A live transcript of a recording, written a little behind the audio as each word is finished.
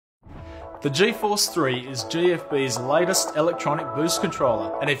The GForce 3 is GFB's latest electronic boost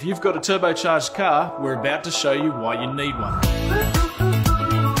controller, and if you've got a turbocharged car, we're about to show you why you need one.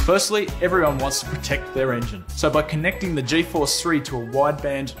 Firstly, everyone wants to protect their engine, so by connecting the GForce 3 to a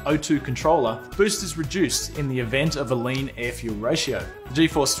wideband O2 controller, boost is reduced in the event of a lean air-fuel ratio. The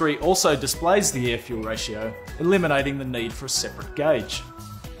GForce 3 also displays the air-fuel ratio, eliminating the need for a separate gauge.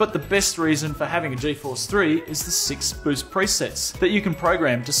 But the best reason for having a GForce 3 is the 6 boost presets that you can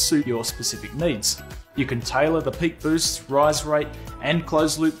program to suit your specific needs. You can tailor the peak boost, rise rate, and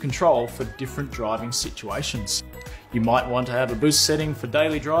closed loop control for different driving situations. You might want to have a boost setting for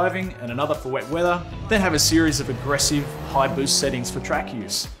daily driving and another for wet weather, then have a series of aggressive high boost settings for track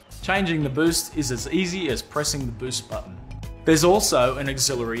use. Changing the boost is as easy as pressing the boost button. There's also an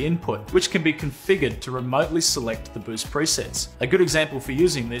auxiliary input, which can be configured to remotely select the boost presets. A good example for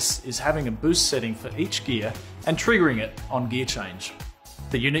using this is having a boost setting for each gear and triggering it on gear change.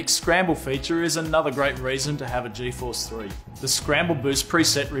 The unique scramble feature is another great reason to have a GForce 3. The scramble boost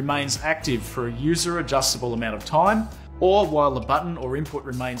preset remains active for a user adjustable amount of time, or while the button or input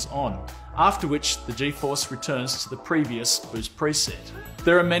remains on, after which the GForce returns to the previous boost preset.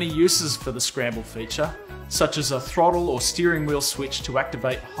 There are many uses for the scramble feature, such as a throttle or steering wheel switch to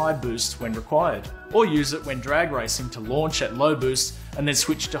activate high boost when required, or use it when drag racing to launch at low boost and then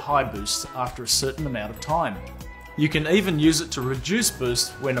switch to high boost after a certain amount of time. You can even use it to reduce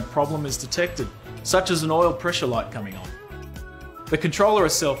boost when a problem is detected, such as an oil pressure light coming on. The controller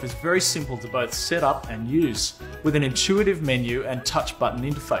itself is very simple to both set up and use, with an intuitive menu and touch button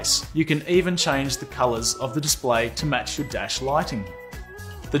interface. You can even change the colours of the display to match your dash lighting.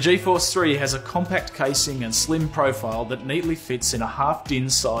 The GForce 3 has a compact casing and slim profile that neatly fits in a half-DIN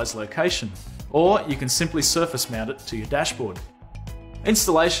size location, or you can simply surface mount it to your dashboard.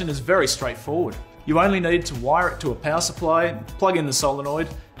 Installation is very straightforward. You only need to wire it to a power supply, plug in the solenoid,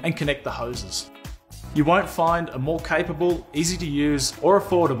 and connect the hoses. You won't find a more capable, easy to use, or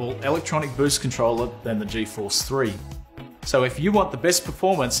affordable electronic boost controller than the GForce 3. So if you want the best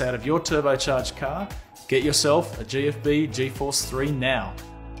performance out of your turbocharged car, get yourself a GFB GForce 3 now.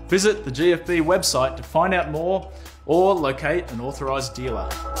 Visit the GFB website to find out more or locate an authorised dealer.